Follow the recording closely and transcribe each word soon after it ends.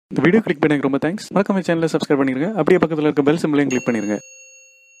இந்த video click பண்ணதுக்கு ரொம்ப தேங்க்ஸ். மறக்காம சேனலை சப்ஸ்கிரைப் பண்ணிருங்க. அப்படியே பக்கத்தில் இருக்க பெல் சிம்பலையும் கிளிக் பண்ணிருங்க.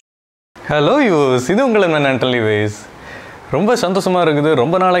 ஹலோ யூஸ், இது உங்களை மென்டலி வேஸ். ரொம்ப சந்தோஷமாக இருக்குது.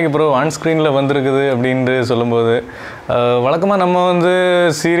 ரொம்ப நாளைக்கு அப்புறம் ஆன் ஸ்க்ரீனில் வந்திருக்குது அப்படின்ட்டு சொல்லும்போது, வழக்கமாக நம்ம வந்து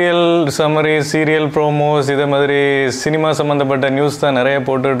சீரியல் சம்மரி, சீரியல் ப்ரோமோஸ், இதே மாதிரி சினிமா சம்மந்தப்பட்ட நியூஸ் தான் நிறைய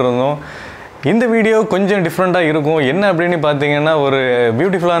போட்டுட்டு இருந்தோம். இந்த வீடியோ கொஞ்சம் டிஃப்ரெண்ட்டாக இருக்கும். என்ன அப்படின்னு பார்த்தீங்கன்னா, ஒரு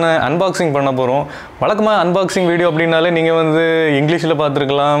பியூட்டிஃபுல்லான அன்பாக்சிங் பண்ண போகிறோம். வழக்கமாக அன்பாக்சிங் வீடியோ அப்படின்னாலே நீங்கள் வந்து இங்கிலீஷில்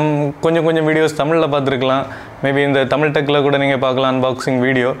பார்த்துருக்கலாம், கொஞ்சம் வீடியோஸ் தமிழில் பார்த்துருக்கலாம், மேபி இந்த தமிழ் டெக்கில் கூட நீங்கள் பார்க்கலாம் அன்பாக்சிங்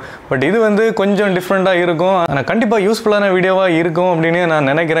வீடியோ. பட் இது வந்து கொஞ்சம் டிஃப்ரெண்ட்டாக இருக்கும். ஆனால் கண்டிப்பாக யூஸ்ஃபுல்லான வீடியோவாக இருக்கும் அப்படின்னு நான்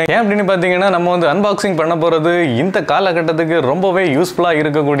நினைக்கிறேன். ஏன் அப்படின்னு பார்த்தீங்கன்னா, நம்ம வந்து அன்பாக்சிங் பண்ண போகிறது இந்த காலகட்டத்துக்கு ரொம்பவே யூஸ்ஃபுல்லாக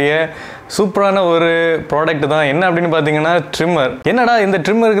இருக்கக்கூடிய சூப்பரான ஒரு ப்ராடக்ட் தான். என்ன அப்படின்னு பார்த்தீங்கன்னா, ட்ரிம்மர். என்னடா இந்த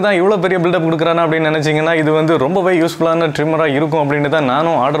ட்ரிம்மருக்கு தான் இவ்வளோ பெரிய பில்டப் கொடுக்குறானா அப்படின்னு நினச்சிங்கன்னா, இது வந்து ரொம்பவே யூஸ்ஃபுல்லான ட்ரிம்மராக இருக்கும் அப்படின்னு தான்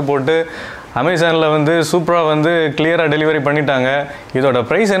நானும் ஆர்டர் போட்டு அமேசானில் வந்து சூப்பராக வந்து கிளியராக டெலிவரி பண்ணிட்டாங்க. இதோட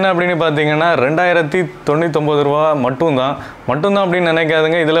ப்ரைஸ் என்ன அப்படின்னு பார்த்தீங்கன்னா 2099 ரூபா மட்டும்தான் அப்படின்னு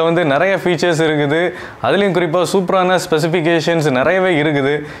நினைக்காதுங்க. இதில் வந்து நிறைய ஃபீச்சர்ஸ் இருக்குது. அதுலேயும் குறிப்பாக சூப்பரான ஸ்பெசிஃபிகேஷன்ஸ் நிறையவே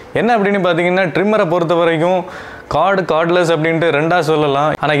இருக்குது. என்ன அப்படின்னு பார்த்தீங்கன்னா, ட்ரிம்மரை பொறுத்த வரைக்கும் கார்ட்லெஸ் அப்படின்ட்டு ரெண்டாக சொல்லலாம்.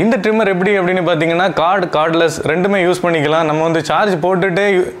 ஆனால் இந்த ட்ரிம்மர் எப்படி அப்படின்னு பார்த்தீங்கன்னா, கார்ட்லெஸ் ரெண்டுமே யூஸ் பண்ணிக்கலாம். நம்ம வந்து சார்ஜ் போட்டுட்டு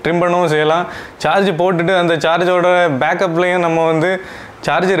ட்ரிம் பண்ணவும் செய்யலாம். சார்ஜ் போட்டுட்டு அந்த சார்ஜோட பேக்கப்லேயும் நம்ம வந்து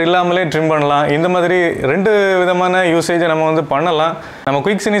சார்ஜர் இல்லாமலே ட்ரிம் பண்ணலாம். இந்த மாதிரி ரெண்டு விதமான யூசேஜை நம்ம வந்து பண்ணலாம். நம்ம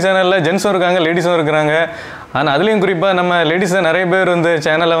குயிக் சினி சேனலில் ஜென்ஸும் இருக்காங்க, லேடிஸும் இருக்கிறாங்க. ஆனால் அதுலேயும் குறிப்பாக நம்ம லேடிஸை நிறைய பேர் இந்த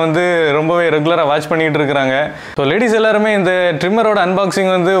சேனலை வந்து ரொம்பவே ரெகுலராக வாட்ச் பண்ணிகிட்டு இருக்கிறாங்க. ஸோ லேடிஸ் எல்லாருமே இந்த ட்ரிம்மரோட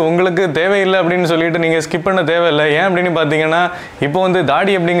அன்பாக்சிங் வந்து உங்களுக்கு தேவையில்லை அப்படின்னு சொல்லிட்டு நீங்கள் ஸ்கிப் பண்ண தேவையில்லை. ஏன் அப்படின்னு பார்த்தீங்கன்னா, இப்போ வந்து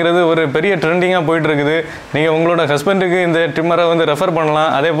தாடி அப்படிங்கிறது ஒரு பெரிய ட்ரெண்டிங்காக போயிட்டு இருக்குது. நீங்கள் உங்களோட ஹஸ்பண்டுக்கு இந்த ட்ரிம்மரை வந்து ரெஃபர்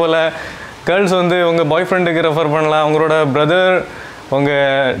பண்ணலாம். அதே போல் கேர்ள்ஸ் வந்து உங்கள் பாய் ஃப்ரெண்டுக்கு ரெஃபர் பண்ணலாம், உங்களோட பிரதர்,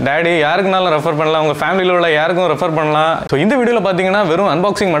 உங்கள் டேடி, யாருக்குனாலும் ரெஃபர் பண்ணலாம், உங்கள் ஃபேமிலியில் உள்ள யாருக்கும் ரெஃபர் பண்ணலாம். ஸோ இந்த வீடியோவில் பார்த்தீங்கன்னா வெறும்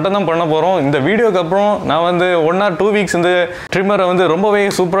அன்பாக்சிங் மட்டும் தான் பண்ண போகிறோம். இந்த வீடியோக்கு அப்புறம் நான் வந்து 1 or 2 weeks இந்த ட்ரிம்மரை வந்து ரொம்பவே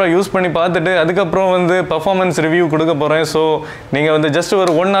சூப்பராக யூஸ் பண்ணி பார்த்துட்டு அதுக்கப்புறம் வந்து பர்ஃபார்மன்ஸ் ரிவ்யூ கொடுக்க போகிறேன். ஸோ நீங்கள் வந்து ஜஸ்ட்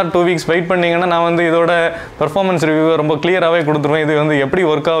ஒரு 1 or 2 weeks வெயிட் பண்ணிங்கன்னா நான் வந்து இதோட பர்ஃபார்மன்ஸ் ரிவ்யூவை ரொம்ப கிளியராகவே கொடுத்துருவேன். இது வந்து எப்படி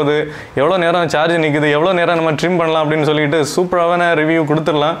ஒர்க் ஆகுது, எவ்வளோ நேரம் சார்ஜ் நிற்குது, எவ்வளோ நேரம் நம்ம ட்ரிம் பண்ணலாம் அப்படின்னு சொல்லிட்டு சூப்பரான ரிவ்யூ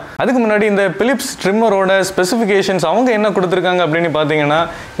கொடுத்துடலாம். அதுக்கு முன்னாடி இந்த பிலிப்ஸ் ட்ரிம்மரோட ஸ்பெசிஃபிகேஷன்ஸ் அவங்க என்ன கொடுத்துருக்காங்க அப்படின்னு பார்த்தீங்கன்னா,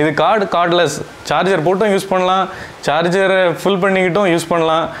 இது கார்ட்லெஸ், சார்ஜர் போட்டும் யூஸ் பண்ணலாம், சார்ஜரை ஃபுல் பண்ணிக்கிட்டும் யூஸ்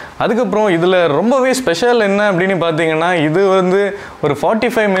பண்ணலாம். அதுக்கப்புறம் இதில் ரொம்பவே ஸ்பெஷல் என்ன அப்படின்னு பார்த்தீங்கன்னா, இது வந்து ஒரு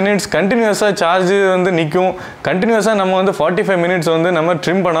 45 minutes கண்டினியூஸாக சார்ஜ் வந்து நிற்கும். கண்டினியூஸாக நம்ம வந்து 45 minutes வந்து நம்ம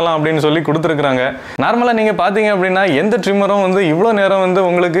ட்ரிம் பண்ணலாம் அப்படின்னு சொல்லி கொடுத்துருக்குறாங்க. நார்மலாக நீங்கள் பார்த்தீங்க அப்படின்னா எந்த ட்ரிம்மரும் வந்து இவ்வளோ நேரம் வந்து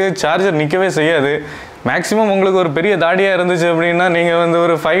உங்களுக்கு சார்ஜர் நிற்கவே செய்யாது. மேக்ஸிமம் உங்களுக்கு ஒரு பெரிய தாடியாக இருந்துச்சு அப்படின்னா நீங்கள் வந்து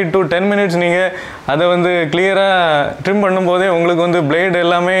ஒரு 5 to 10 minutes நீங்கள் அதை வந்து கிளியராக ட்ரிம் பண்ணும்போதே உங்களுக்கு வந்து பிளேடு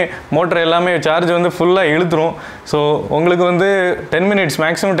எல்லாமே, மோட்டர் எல்லாமே சார்ஜ் வந்து ஃபுல்லாக இழுத்துரும். ஸோ உங்களுக்கு வந்து 10 minutes,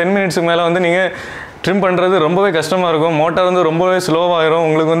 மேக்ஸிமம் 10 minutesக்கு மேலே வந்து நீங்கள் ட்ரிம் பண்ணுறது ரொம்பவே கஷ்டமாக இருக்கும். மோட்டார் வந்து ரொம்பவே ஸ்லோவாகிடும்.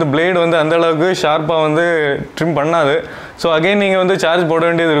 உங்களுக்கு வந்து பிளேடு வந்து அந்தளவுக்கு ஷார்ப்பாக வந்து ட்ரிம் பண்ணாது. ஸோ அகைன் நீங்கள் வந்து சார்ஜ் போட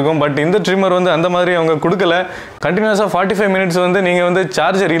வேண்டியது இருக்கும். பட் இந்த ட்ரிம்மர் வந்து அந்த மாதிரி அவங்க கொடுக்கல. கண்டினியூஸாக 45 minutes வந்து நீங்கள் வந்து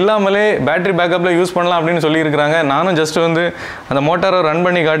சார்ஜர் இல்லாமலே பேட்டரி பேக்கப்பில் யூஸ் பண்ணலாம் அப்படின்னு சொல்லியிருக்கிறாங்க. நானும் ஜஸ்ட் வந்து அந்த மோட்டாரை ரன்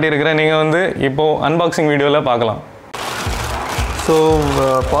பண்ணி காட்டியிருக்கிறேன். நீங்கள் வந்து இப்போது அன்பாக்சிங் வீடியோவில் பார்க்கலாம். ஸோ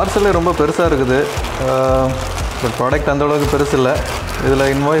பார்சலே ரொம்ப பெருசாக இருக்குது. பட் ப்ராடக்ட் அந்தளவுக்கு பெருசு இல்லை. இதில்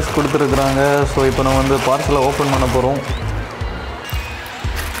இன்வாய்ஸ் கொடுத்துருக்குறாங்க. ஸோ இப்போ நம்ம வந்து பார்சலை ஓப்பன் பண்ண போகிறோம்.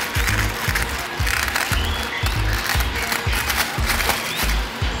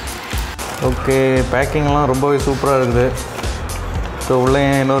 ஓகே, பேக்கிங்லாம் ரொம்பவே சூப்பராக இருக்குது. ஸோ உள்ளே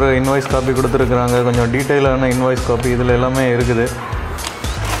இன்னொரு இன்வாய்ஸ் காப்பி கொடுத்துருக்குறாங்க, கொஞ்சம் டீட்டெயிலான இன்வாய்ஸ் காப்பி இதில் எல்லாமே இருக்குது.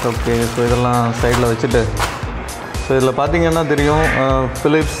 ஓகே, ஸோ இதெல்லாம் சைடில் வச்சுட்டு, ஸோ இதில் பார்த்தீங்கன்னா தெரியும்,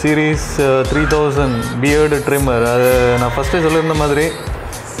 பிலிப்ஸ் சீரீஸ் 3000 பியர்டு ட்ரிம்மர். அது நான் ஃபஸ்ட்டே சொல்லியிருந்த மாதிரி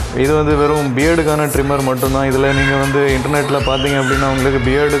இது வந்து வெறும் பியர்டுக்கான ட்ரிம்மர் மட்டும்தான். இதில் நீங்கள் வந்து இன்டர்நெட்டில் பார்த்தீங்க அப்படின்னா உங்களுக்கு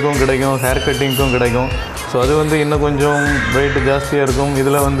பியர்டுக்கும் கிடைக்கும், ஹேர் கட்டிங்க்கும் கிடைக்கும். ஸோ அது வந்து இன்னும் கொஞ்சம் வெயிட் ஜாஸ்தியாக இருக்கும்.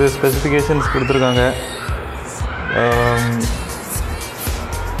 இதில் வந்து ஸ்பெசிஃபிகேஷன்ஸ் கொடுத்துருக்காங்க.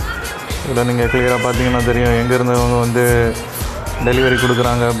 இதில் நீங்கள் கிளியராக பார்த்தீங்கன்னா தெரியும் எங்கேருந்து அவங்க வந்து டெலிவரி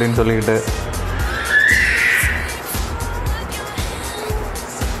கொடுக்குறாங்க அப்படின்னு சொல்லிக்கிட்டு.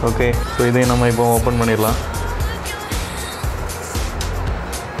 ஓகே, ஸோ இதையும் நம்ம இப்போ ஓப்பன் பண்ணிடலாம்.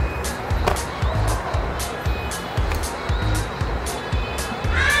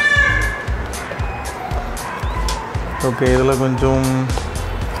 ஓகே, இதில் கொஞ்சம்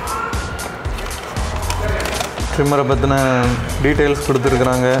ட்ரிம்மரை பற்றின டீட்டெயில்ஸ்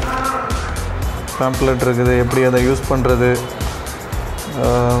கொடுத்துருக்குறாங்க. பேம்ப்லெட் இருக்குது, எப்படி அதை யூஸ் பண்ணுறது,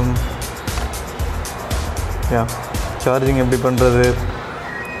 சார்ஜிங் எப்படி பண்ணுறது,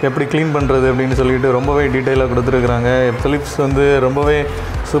 எப்படி க்ளீன் பண்ணுறது அப்படின்னு சொல்லிட்டு ரொம்பவே டீட்டெயிலாக கொடுத்துருக்குறாங்க. பிலிப்ஸ் வந்து ரொம்பவே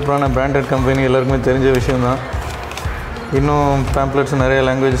சூப்பரான பிராண்டட் கம்பெனி, எல்லாருக்குமே தெரிஞ்ச விஷயந்தான். இன்னும் பேம்ப்ளெட்ஸ் நிறைய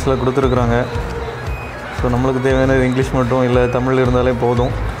லாங்குவேஜஸில் கொடுத்துருக்குறாங்க. ஸோ நம்மளுக்கு தேவையானது இங்கிலீஷ் மட்டும் இல்லை, தமிழ் இருந்தாலே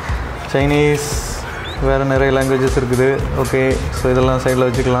போதும். சைனீஸ், வேறு நிறைய லாங்குவேஜஸ் இருக்குது. ஓகே, ஸோ இதெல்லாம் சைடில்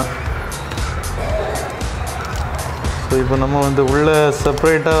வச்சுக்கலாம். ஸோ இப்போ நம்ம வந்து உள்ளே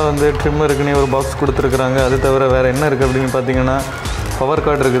செப்பரேட்டாக வந்து ட்ரிம்மருக்குன்னே ஒரு பாக்ஸ் கொடுத்துருக்குறாங்க. அது தவிர வேறு என்ன இருக்குது அப்படின்னு பார்த்தீங்கன்னா பவர்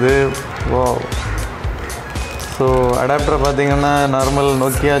கார்டு இருக்குது. வா, ஸோ அடாப்டரை பார்த்தீங்கன்னா நார்மல்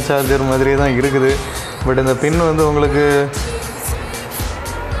நோக்கியா சார்ஜர் மாதிரி தான் இருக்குது. பட் இந்த பின் வந்து உங்களுக்கு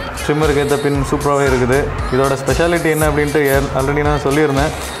ட்ரிம்மருக்கு ஏற்ற பின் சூப்பராகவே இருக்குது. இதோட ஸ்பெஷாலிட்டி என்ன அப்படின்ட்டு ஆல்ரெடி நான்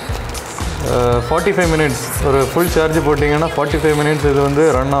சொல்லியிருந்தேன். 45 மினிட்ஸ் ஒரு ஃபுல் சார்ஜ் போட்டிங்கன்னா 45 மினிட்ஸ் இது வந்து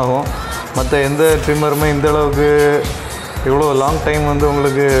ரன் ஆகும். மற்ற எந்த ட்ரிம்மருமே இந்த அளவுக்கு இவ்வளோ லாங் டைம் வந்து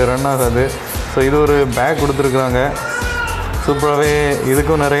உங்களுக்கு ரன் ஆகாது. ஸோ இது ஒரு பேக் கொடுத்துருக்குறாங்க. சூப்பராகவே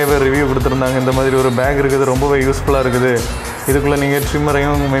இதுக்கும் நிறைய பேர் ரிவ்யூ கொடுத்துருந்தாங்க. இந்த மாதிரி ஒரு பேக் இருக்குது, ரொம்பவே யூஸ்ஃபுல்லாக இருக்குது. இதுக்குள்ளே நீங்கள்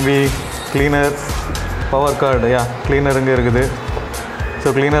ட்ரிம்மரையும் maybe cleaner, power card, cleaner இங்கே இருக்குது. ஸோ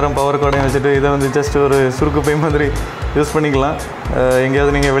க்ளீனரும் பவர் கார்டையும் வச்சுட்டு இதை வந்து ஜஸ்ட் ஒரு சுருக்கு பை மாதிரி யூஸ் பண்ணிக்கலாம்.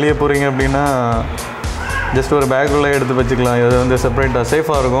 எங்கேயாவது நீங்கள் வெளியே போகிறீங்க அப்படின்னா ஜஸ்ட் ஒரு பேக்குள்ளே எடுத்து வச்சுக்கலாம். இது வந்து செப்பரேட்டாக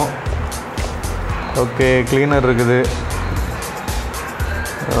சேஃபாக இருக்கும். ஓகே, க்ளீனர் இருக்குது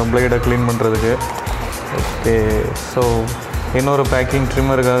பிளேடை க்ளீன் பண்ணுறதுக்கு. ஓகே, ஸோ இன்னொரு பேக்கிங்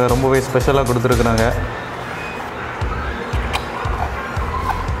ட்ரிம்மருக்காக ரொம்பவே ஸ்பெஷலாக கொடுத்துருக்குறாங்க.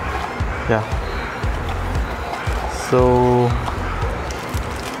 ஸோ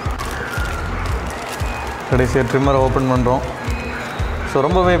கடைசியாக ட்ரிம்மரை ஓப்பன் பண்ணுறோம். ஸோ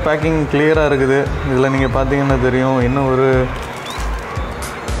ரொம்பவே பேக்கிங் கிளியராக இருக்குது. இதில் நீங்கள் பார்த்தீங்கன்னா தெரியும், இன்னும் ஒரு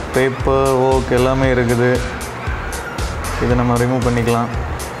பேப்பர் ஒர்க் எல்லாமே இருக்குது. இதை நம்ம ரிமூவ் பண்ணிக்கலாம்.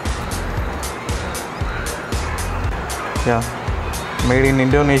 Made in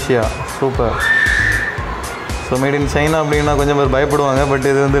Indonesia, super. So made in China அப்படின்னா கொஞ்சம் பேர் பயப்படுவாங்க. பட்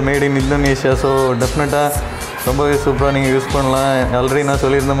இது வந்து மேட் இன் இந்தோனேஷியா. ஸோ டெஃபினட்டாக ரொம்பவே சூப்பராக நீங்கள் யூஸ் பண்ணலாம். ஆல்ரெடி நான்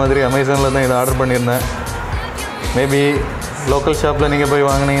சொல்லியிருந்த மாதிரி அமேசானில் தான் இதை ஆர்டர் பண்ணியிருந்தேன். மேபி லோக்கல் ஷாப்பில் நீங்கள் போய்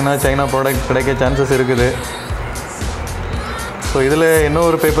வாங்கினீங்கன்னா சைனா ப்ராடக்ட் கிடைக்க சான்சஸ் இருக்குது. ஸோ இதில் இன்னும்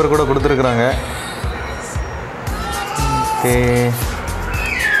ஒரு பேப்பர் கூட கொடுத்துருக்குறாங்க. ஓகே,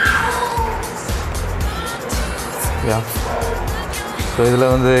 ஸோ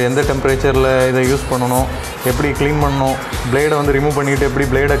இதில் வந்து எந்த டெம்பரேச்சரில் இதை யூஸ் பண்ணணும், எப்படி க்ளீன் பண்ணணும், பிளேடை வந்து ரிமூவ் பண்ணிவிட்டு எப்படி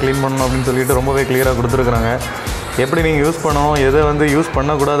பிளேடை க்ளீன் பண்ணணும் அப்படின்னு சொல்லிட்டு ரொம்பவே கிளியராக கொடுத்துருக்குறாங்க. எப்படி நீங்கள் யூஸ் பண்ணணும், எதை வந்து யூஸ்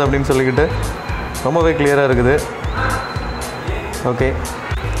பண்ணக்கூடாது அப்படின்னு சொல்லிக்கிட்டு ரொம்பவே கிளியராக இருக்குது. ஓகே,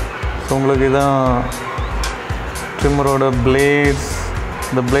 ஸோ உங்களுக்கு இதான் ட்ரிம்மரோட பிளேட்ஸ்.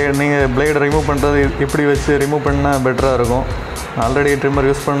 இந்த பிளேட் நீங்கள் பிளேடை ரிமூவ் பண்ணுறது இப்படி வச்சு ரிமூவ் பண்ணால் பெட்டராக இருக்கும். ஆல்ரெடி ட்ரிம்மர்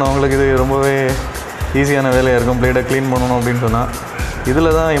யூஸ் பண்ணவங்களுக்கு இது ரொம்பவே ஈஸியான வேலையாக இருக்கும், பிளேடை க்ளீன் பண்ணணும் அப்படின்னு சொன்னால்.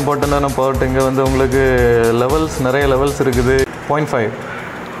 இதில் தான் இம்பார்ட்டண்ட்டான பார்ட். இங்கே வந்து உங்களுக்கு லெவல்ஸ், நிறைய லெவல்ஸ் இருக்குது.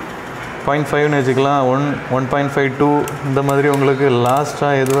 0.5ன்னு வச்சுக்கலாம், 1.52 இந்த மாதிரி உங்களுக்கு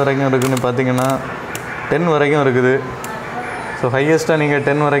லாஸ்ட்டாக எது வரைக்கும் இருக்குதுன்னு பார்த்தீங்கன்னா 10 வரைக்கும் இருக்குது. ஸோ ஹையஸ்ட்டாக நீங்கள்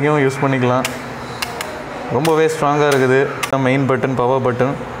 10 வரைக்கும் யூஸ் பண்ணிக்கலாம். ரொம்பவே ஸ்ட்ராங்காக இருக்குது. Main button, power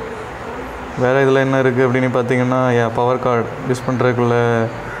button. வேறு இதில் என்ன இருக்குது அப்படின்னு பார்த்தீங்கன்னா பவர் கார்டு யூஸ் பண்ணுறதுக்குள்ள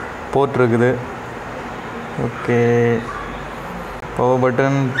போர்ட் இருக்குது. Okay, power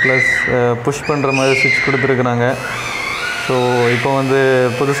button plus push பண்ணுற மாதிரி ஸ்விட்ச் கொடுத்துருக்குறாங்க. ஸோ இப்போ வந்து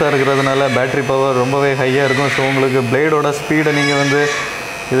புதுசாக இருக்கிறதுனால பேட்ரி பவர் ரொம்பவே ஹையாக இருக்கும். ஸோ உங்களுக்கு பிளேடோட ஸ்பீடை நீங்கள் வந்து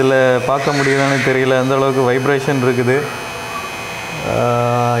இதில் பார்க்க முடியுதான்னு தெரியல, அந்த அளவுக்கு வைப்ரேஷன் இருக்குது.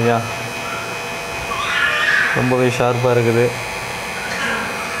 ரொம்பவே ஷார்ப்பாக இருக்குது.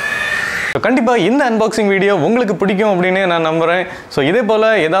 கண்டிப்பாக இந்த அன்பாக்சிங் வீடியோ உங்களுக்கு பிடிக்கும் அப்படின்னு நான் நம்புகிறேன். ஸோ இதே போல்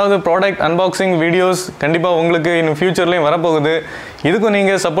ஏதாவது ப்ராடக்ட் அன்பாக்சிங் வீடியோஸ் கண்டிப்பாக உங்களுக்கு இன்னும் ஃப்யூச்சர்லேயும் வரப்போகுது. இதுக்கும்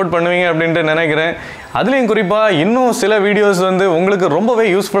நீங்கள் சப்போர்ட் பண்ணுவீங்க அப்படின்ட்டு நினைக்கிறேன். அதுலேயும் குறிப்பாக இன்னும் சில வீடியோஸ் வந்து உங்களுக்கு ரொம்பவே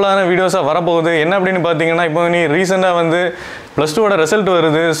யூஸ்ஃபுல்லான வீடியோஸாக வரப்போகுது. என்ன அப்படின்னு பார்த்தீங்கன்னா, இப்போ நீ ரீசெண்டாக வந்து +2வோட ரிசல்ட்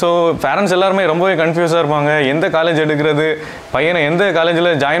வருது. ஸோ பேரண்ட்ஸ் எல்லாருமே ரொம்பவே கன்ஃபியூஸாக இருப்பாங்க. எந்த காலேஜ் எடுக்கிறது, பையனை எந்த காலேஜில்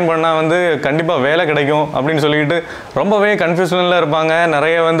ஜாயின் பண்ணால் வந்து கண்டிப்பாக வேலை கிடைக்கும் அப்படின்னு சொல்லிட்டு ரொம்பவே கன்ஃபியூஷனில் இருப்பாங்க.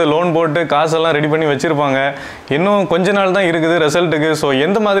 நிறைய வந்து லோன் போட்டு காசெல்லாம் ரெடி பண்ணி வச்சுருப்பாங்க. இன்னும் கொஞ்ச நாள் தான் இருக்குது ரிசல்ட்டுக்கு. ஸோ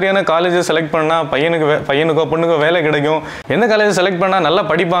எந்த மாதிரியான காலேஜை செலக்ட் பண்ணால் பையனுக்கோ பொண்ணுக்கோ வேலை கிடைக்கும், எந்த காலேஜை செலக்ட் பண்ணால் நல்லா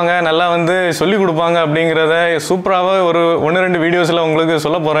படிப்பாங்க, நல்லா வந்து சொல்லிக் கொடுப்பாங்க அப்படிங்கிறத சூப்பராக ஒரு 1-2 வீடியோஸில் உங்களுக்கு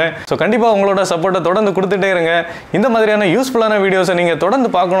சொல்ல போகிறேன். ஸோ கண்டிப்பாக உங்களோட சப்போர்ட்டை தொடர்ந்து கொடுத்துட்டே இருங்க. இந்த மாதிரியான யூஸ்ஃபுல்லான வீடியோஸை நீங்கள் தொடர்ந்து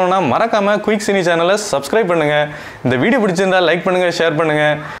பார்க்கணுன்னா மறக்காமல் குயிக் சினி சேனலை சப்ஸ்கிரைப் பண்ணுங்கள். இந்த வீடியோ பிடிச்சிருந்தால் லைக் பண்ணுங்கள், ஷேர்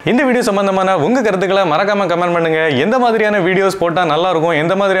பண்ணுங்கள். இந்த வீடியோ சம்பந்தமான உங்கள் கருத்துக்களை மறக்காமல் கமெண்ட் பண்ணுங்கள். எந்த மாதிரியான வீடியோஸ் போட்டால் நல்லாயிருக்கும்,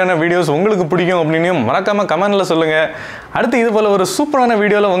 எந்த மாதிரியான வீடியோஸ் உங்களுக்கு பிடிக்கும் அப்படின்னு மறக்காமல் கமெண்ட்டில் சொல்லுங்கள். அடுத்து இது போல் ஒரு சூப்பரான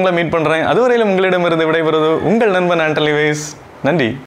வீடியோவில் உங்களை மீட் பண்ணுறேன். அதுவரையிலும் உங்களிடமிருந்து விடைபெறுவது உங்கள் நண்பன் ஆண்டனி வைஸ். நன்றி.